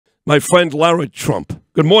my friend Lara Trump.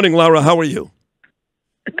 Good morning, Lara. How are you?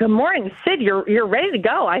 Good morning, Sid. You're ready to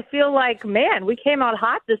go. I feel like, man, we came out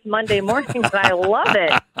hot this Monday morning, and I love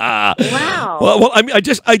it. Wow. Well, I mean,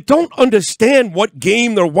 I don't understand what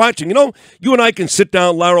game they're watching. You know, you and I can sit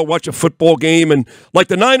down, Lara, watch a football game, and like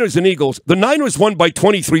the Niners and Eagles, the Niners won by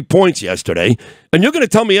 23 points yesterday, and you're going to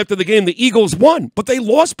tell me after the game the Eagles won, but they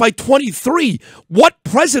lost by 23. What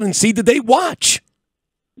presidency did they watch?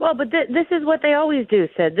 Well, but this is what they always do,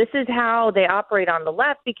 Sid. This is how they operate on the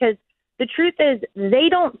left, because the truth is they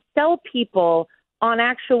don't sell people on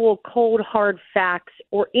actual cold, hard facts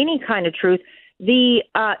or any kind of truth. The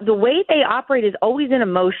way they operate is always in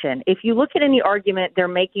emotion. If you look at any argument they're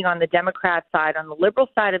making on the Democrat side, on the liberal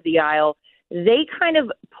side of the aisle, they kind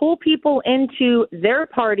of pull people into their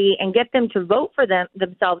party and get them to vote for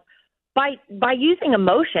themselves by using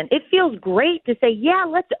emotion. It feels great to say, yeah,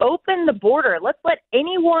 let's open the border. Let's let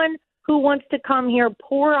anyone who wants to come here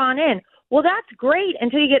pour on in. Well, that's great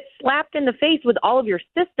until you get slapped in the face with all of your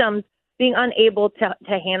systems being unable to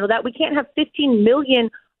handle that. We can't have 15 million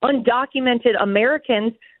undocumented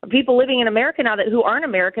Americans, people living in America now who aren't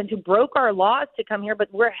Americans, who broke our laws to come here, but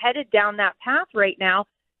we're headed down that path right now.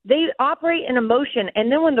 They operate in emotion, and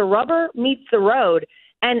then when the rubber meets the road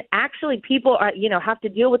and actually people are, have to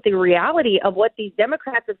deal with the reality of what these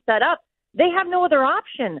Democrats have set up, they have no other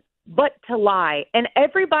option but to lie. And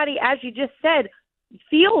everybody, as you just said,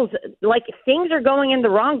 feels like things are going in the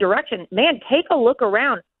wrong direction. Man, take a look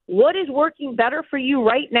around. What is working better for you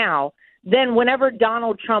right now than whenever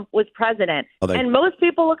Donald Trump was president? And most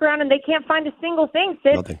people look around and they can't find a single thing,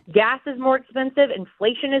 Sid. Nothing. Gas is more expensive.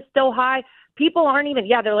 Inflation is still high. People aren't even,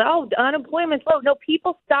 they're like, oh, unemployment's low. No,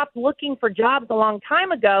 people stopped looking for jobs a long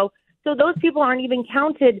time ago. So those people aren't even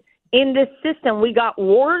counted in this system. We got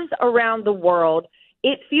wars around the world.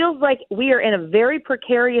 It feels like we are in a very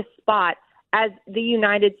precarious spot as the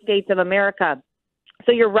United States of America.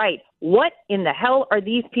 So you're right. What in the hell are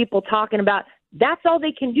these people talking about? That's all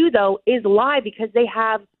they can do, though, is lie, because they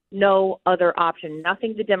have no other option.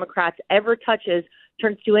 Nothing the Democrats ever touches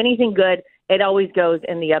turns to anything good. It always goes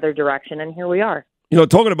in the other direction, and here we are.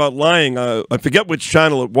 Talking about lying, I forget which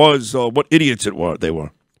channel it was, what idiots they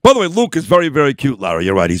were. By the way, Luke is very, very cute, Lara.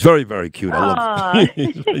 You're right. He's very, very cute. I love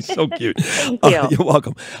him. He's so cute. Thank you. You're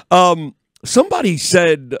welcome. Somebody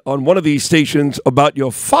said on one of these stations about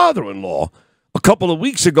your father-in-law a couple of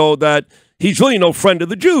weeks ago that he's really no friend of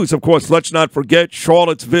the Jews. Of course, let's not forget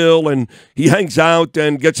Charlottesville, and he hangs out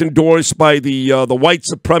and gets endorsed by the white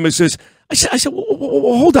supremacists. I said,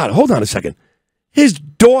 hold on a second. His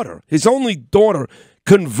daughter, his only daughter,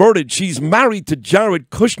 converted. She's married to Jared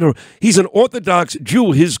Kushner. He's an Orthodox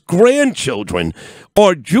Jew. His grandchildren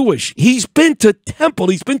are Jewish. He's been to temple.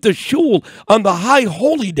 He's been to shul on the high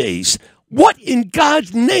holy days. What in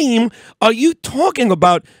God's name are you talking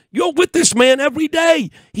about? You're with this man every day.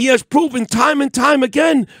 He has proven time and time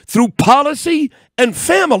again through policy and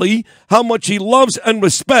family how much he loves and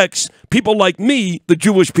respects people like me, the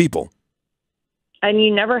Jewish people. And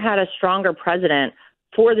you never had a stronger president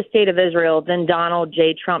for the state of Israel than Donald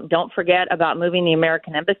J. Trump. Don't forget about moving the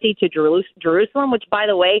American embassy to Jerusalem, which, by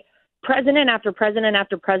the way, president after president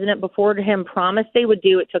after president before him promised they would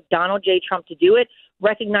do. It took Donald J. Trump to do it,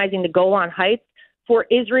 recognizing the Golan Heights for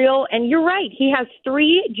Israel. And you're right. He has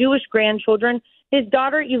 3 Jewish grandchildren. His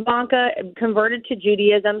daughter, Ivanka, converted to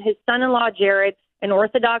Judaism. His son-in-law, Jared, an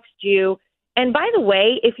Orthodox Jew. And by the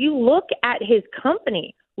way, if you look at his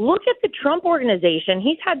company, look at the Trump Organization.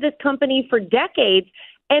 He's had this company for decades,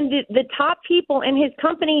 and the top people in his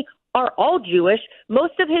company are all Jewish.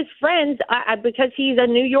 Most of his friends, because he's a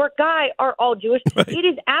New York guy, are all Jewish. Right. It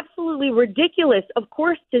is absolutely ridiculous, of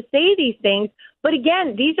course, to say these things. But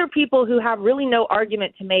again, these are people who have really no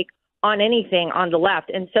argument to make on anything on the left.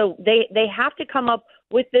 And so they have to come up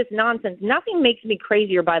with this nonsense. Nothing makes me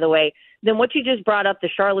crazier, by the way, than what you just brought up, the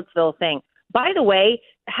Charlottesville thing. By the way,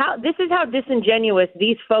 this is how disingenuous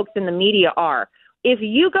these folks in the media are. If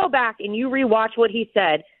you go back and you rewatch what he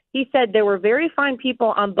said there were very fine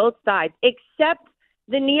people on both sides, except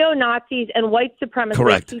the neo-Nazis and white supremacists.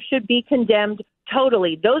 Correct. Who should be condemned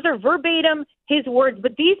totally. Those are verbatim his words.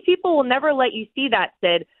 But these people will never let you see that,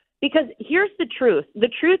 Sid, because here's the truth. The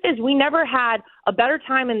truth is we never had a better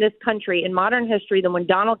time in this country in modern history than when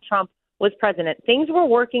Donald Trump was president. Things were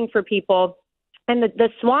working for people, and the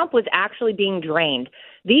swamp was actually being drained.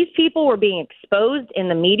 These people were being exposed in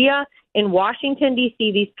the media in Washington,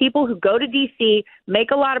 D.C., these people who go to D.C.,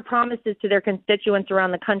 make a lot of promises to their constituents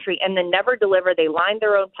around the country, and then never deliver. They line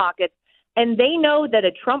their own pockets. And they know that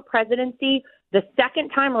a Trump presidency, the second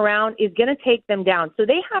time around, is going to take them down. So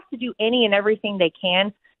they have to do any and everything they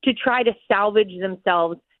can to try to salvage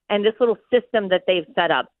themselves and this little system that they've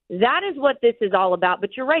set up. That is what this is all about.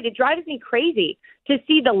 But you're right. It drives me crazy to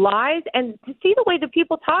see the lies and to see the way that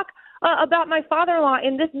people talk about my father-in-law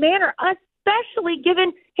in this manner, especially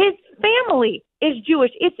given his family is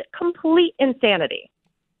Jewish. It's complete insanity.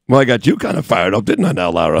 Well, I got you kind of fired up, didn't I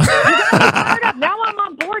now, Lara? Fired up. Now I'm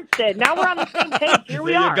on board, Sid. Now we're on the same page. Here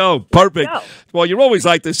we are. There you go. Perfect. Go. Well, you're always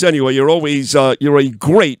like this anyway. You're always, you're a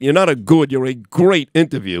great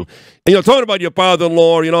interview. And you're talking about your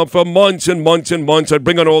father-in-law, for months and months and months. I'd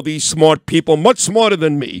bring on all these smart people, much smarter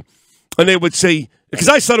than me. And they would say, because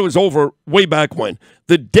I said it was over way back when,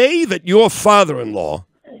 the day that your father-in-law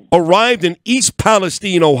arrived in East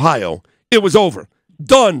Palestine, Ohio, it was over.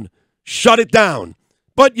 Done. Shut it down.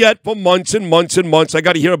 But yet, for months and months and months, I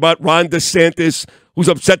got to hear about Ron DeSantis, who's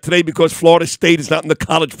upset today because Florida State is not in the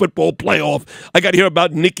college football playoff. I got to hear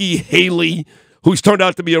about Nikki Haley, who's turned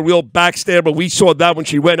out to be a real backstabber. We saw that when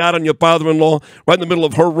she went out on your father-in-law, right in the middle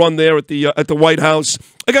of her run there at the White House.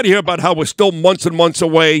 I got to hear about how we're still months and months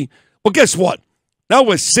away. Well, guess what? Now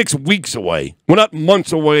we're 6 weeks away. We're not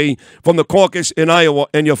months away from the caucus in Iowa,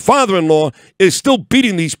 and your father-in-law is still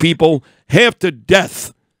beating these people half to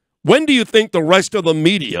death. When do you think the rest of the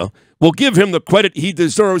media will give him the credit he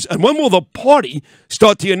deserves, and when will the party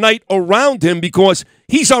start to unite around him because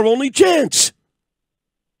he's our only chance?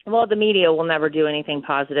 Well, the media will never do anything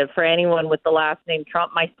positive for anyone with the last name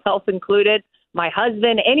Trump, myself included, my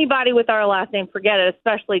husband, anybody with our last name, forget it,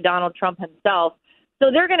 especially Donald Trump himself.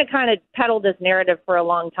 So they're going to kind of peddle this narrative for a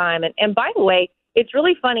long time. And by the way, it's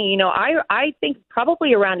really funny. I think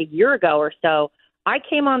probably around a year ago or so, I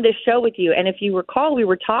came on this show with you, and if you recall, we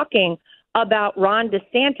were talking about Ron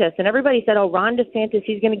DeSantis, and everybody said, Ron DeSantis,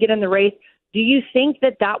 he's going to get in the race. Do you think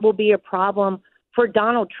that will be a problem for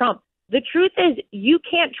Donald Trump? The truth is, you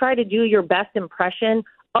can't try to do your best impression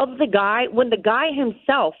of the guy when the guy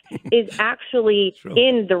himself is actually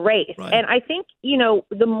in the race. Right. And I think,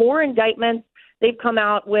 the more indictments they've come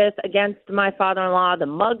out with against my father-in-law, the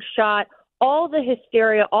mugshot, all the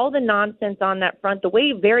hysteria, all the nonsense on that front, the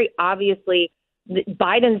way very obviously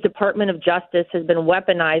Biden's Department of Justice has been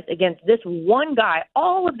weaponized against this one guy,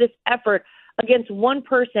 all of this effort against one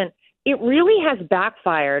person, it really has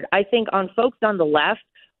backfired, I think, on folks on the left.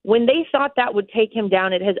 When they thought that would take him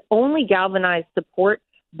down, it has only galvanized support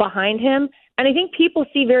behind him. And I think people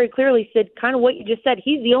see very clearly, Sid, kind of what you just said.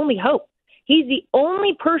 He's the only hope. He's the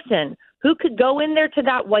only person who could go in there to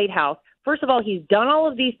that White House. First of all, he's done all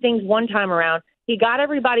of these things one time around. He got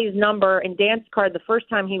everybody's number and dance card the first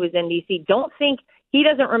time he was in D.C. Don't think he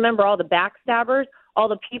doesn't remember all the backstabbers, all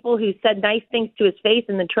the people who said nice things to his face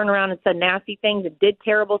and then turned around and said nasty things and did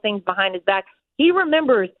terrible things behind his back. He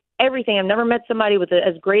remembers everything. I've never met somebody with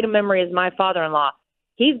as great a memory as my father-in-law.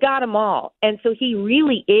 He's got them all. And so he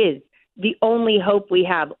really is the only hope we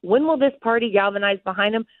have. When will this party galvanize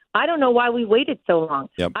behind him? I don't know why we waited so long.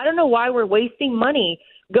 Yep. I don't know why we're wasting money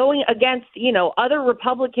going against, other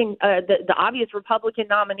Republican, the obvious Republican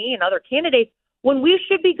nominee and other candidates, when we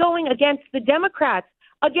should be going against the Democrats,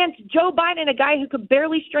 against Joe Biden, a guy who could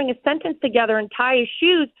barely string a sentence together and tie his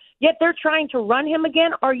shoes, yet they're trying to run him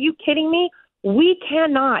again. Are you kidding me? We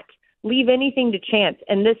cannot leave anything to chance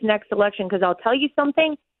in this next election, because I'll tell you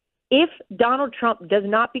something. If Donald Trump does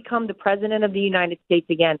not become the president of the United States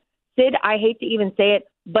again, Sid, I hate to even say it,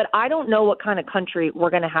 but I don't know what kind of country we're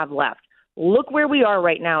going to have left. Look where we are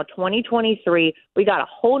right now, 2023. We got a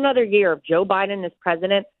whole nother year of Joe Biden as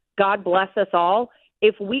president. God bless us all.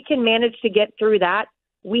 If we can manage to get through that,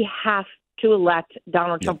 we have to elect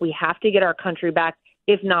Donald Trump. We have to get our country back.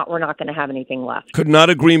 If not, we're not going to have anything left. Could not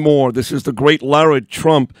agree more. This is the great Lara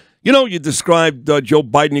Trump. You described Joe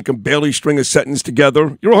Biden. He can barely string a sentence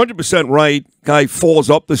together. You're 100% right. Guy falls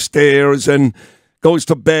up the stairs and goes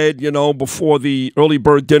to bed, before the early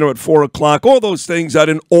bird dinner at 4 o'clock. All those things that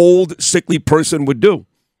an old, sickly person would do.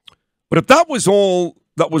 But if that was all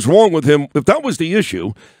that was wrong with him, if that was the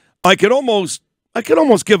issue, I could almost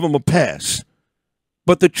give him a pass.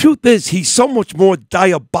 But the truth is, he's so much more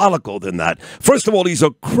diabolical than that. First of all, he's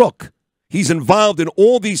a crook. He's involved in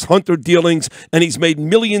all these Hunter dealings, and he's made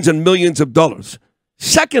millions and millions of dollars.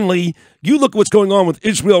 Secondly, you look at what's going on with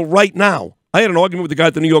Israel right now. I had an argument with the guy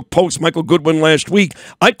at the New York Post, Michael Goodwin, last week.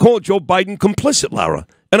 I called Joe Biden complicit, Lara,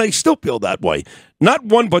 and I still feel that way. Not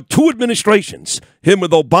one, but two administrations. Him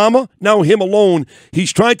with Obama, now him alone.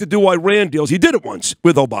 He's tried to do Iran deals. He did it once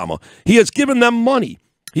with Obama. He has given them money.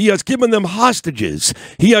 He has given them hostages.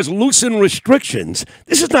 He has loosened restrictions.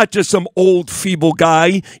 This is not just some old, feeble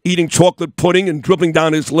guy eating chocolate pudding and dribbling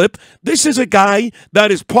down his lip. This is a guy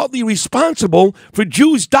that is partly responsible for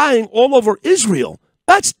Jews dying all over Israel.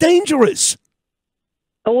 That's dangerous.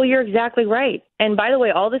 Oh, well, you're exactly right. And by the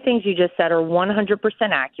way, all the things you just said are 100%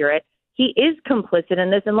 accurate. he is complicit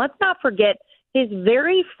in this. And let's not forget his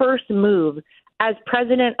very first move as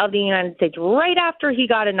president of the United States. Right after he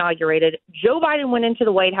got inaugurated, Joe Biden went into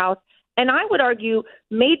the White House and I would argue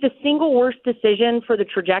made the single worst decision for the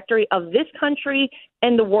trajectory of this country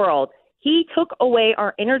and the world. He took away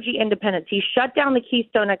our energy independence. He shut down the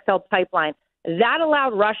Keystone XL pipeline. That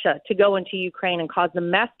allowed Russia to go into Ukraine and cause the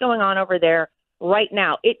mess going on over there right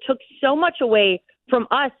now. It took so much away from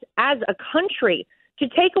us as a country to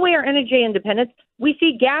take away our energy independence. We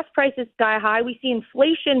see gas prices sky high. We see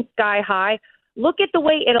inflation sky high. Look at the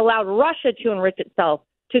way it allowed Russia to enrich itself,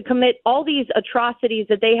 to commit all these atrocities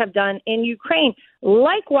that they have done in Ukraine.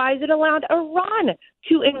 Likewise, it allowed Iran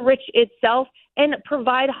to enrich itself and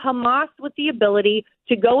provide Hamas with the ability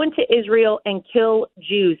to go into Israel and kill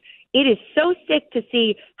Jews. It is so sick to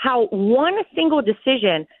see how one single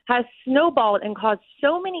decision has snowballed and caused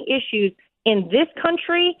so many issues in this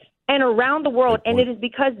country and around the world. And it is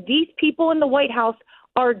because these people in the White House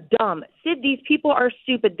are dumb. Sid, these people are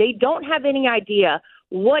stupid. They don't have any idea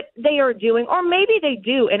what they are doing, or maybe they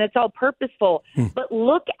do, and it's all purposeful. But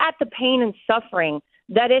look at the pain and suffering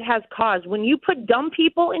that it has caused. When you put dumb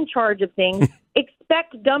people in charge of things,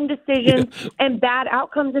 expect dumb decisions and bad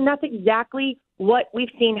outcomes, and that's exactly what we've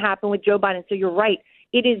seen happen with Joe Biden. So you're right.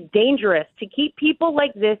 It is dangerous to keep people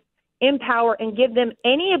like this in power and give them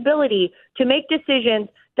any ability to make decisions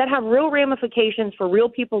that have real ramifications for real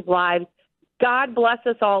people's lives. God bless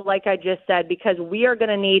us all, like I just said, because we are going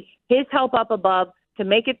to need his help up above to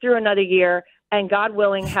make it through another year, and God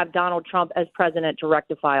willing, have Donald Trump as president to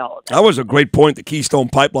rectify all of that. That was a great point, the Keystone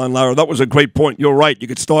Pipeline, Lara. That was a great point. You're right. You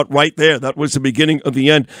could start right there. That was the beginning of the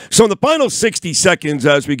end. So in the final 60 seconds,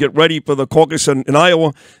 as we get ready for the caucus in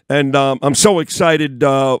Iowa, and I'm so excited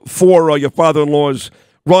for your father-in-law's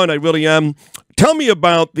run. I really am. Tell me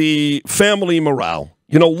about the family morale.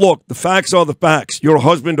 You know, look, the facts are the facts. Your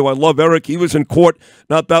husband, who I love, Eric, he was in court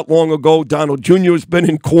not that long ago. Donald Jr. has been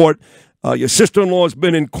in court. Your sister-in-law has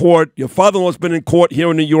been in court. Your father-in-law has been in court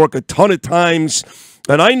here in New York a ton of times.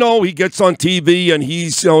 And I know he gets on TV and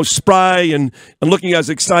he's spry and looking as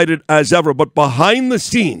excited as ever. But behind the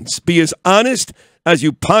scenes, be as honest as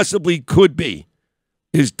you possibly could be.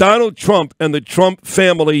 Is Donald Trump and the Trump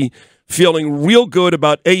family feeling real good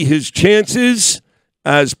about, A, his chances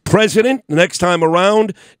as president the next time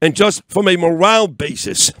around, and just from a morale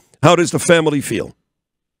basis, how does the family feel?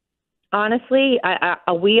 Honestly,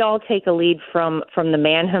 we all take a lead from the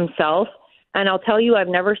man himself. And I'll tell you, I've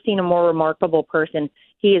never seen a more remarkable person.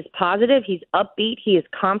 He is positive. He's upbeat. He is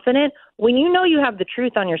confident. When you know you have the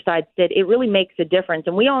truth on your side, Sid, it really makes a difference.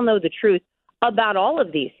 And we all know the truth about all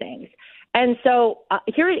of these things. And so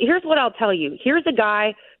here's what I'll tell you. Here's a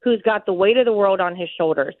guy who's got the weight of the world on his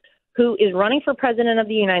shoulders, who is running for president of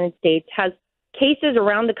the United States, has cases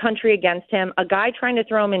around the country against him, a guy trying to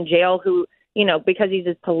throw him in jail who, because he's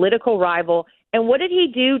his political rival. And what did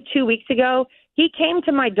he do 2 weeks ago? He came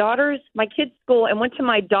to my kid's school and went to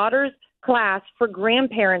my daughter's class for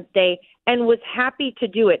Grandparents' Day and was happy to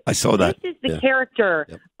do it. I saw that. This is the character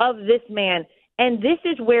of this man. And this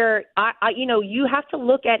is where, you have to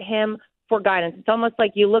look at him for guidance. It's almost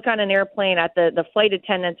like you look on an airplane at the flight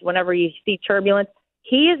attendants whenever you see turbulence.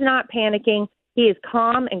 He is not panicking. He is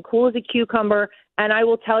calm and cool as a cucumber. And I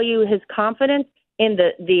will tell you, his confidence in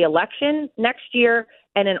the election next year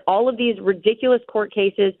and in all of these ridiculous court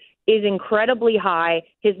cases is incredibly high.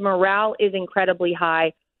 His morale is incredibly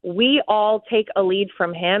high. We all take a lead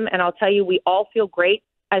from him. And I'll tell you, we all feel great,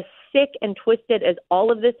 as sick and twisted as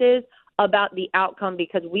all of this is, about the outcome,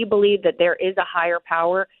 because we believe that there is a higher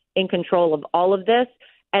power in control of all of this.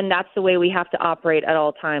 And that's the way we have to operate at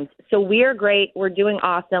all times. So we are great. We're doing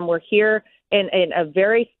awesome. We're here in a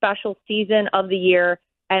very special season of the year.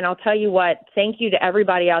 And I'll tell you what, thank you to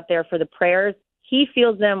everybody out there for the prayers. He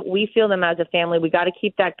feels them. We feel them as a family. We got to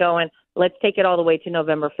keep that going. Let's take it all the way to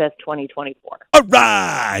November 5th, 2024. All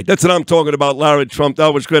right. That's what I'm talking about, Lara Trump.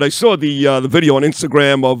 That was great. I saw the video on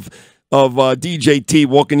Instagram of DJT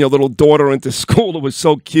walking your little daughter into school. It was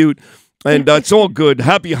so cute. And it's all good.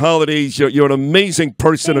 Happy holidays. You're an amazing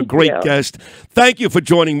person, a great guest. Thank you for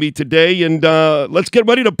joining me today. And let's get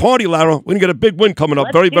ready to party, Lara. We're going to get a big win coming up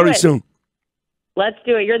very soon. Let's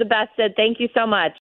do it. You're the best, Sid. Thank you so much.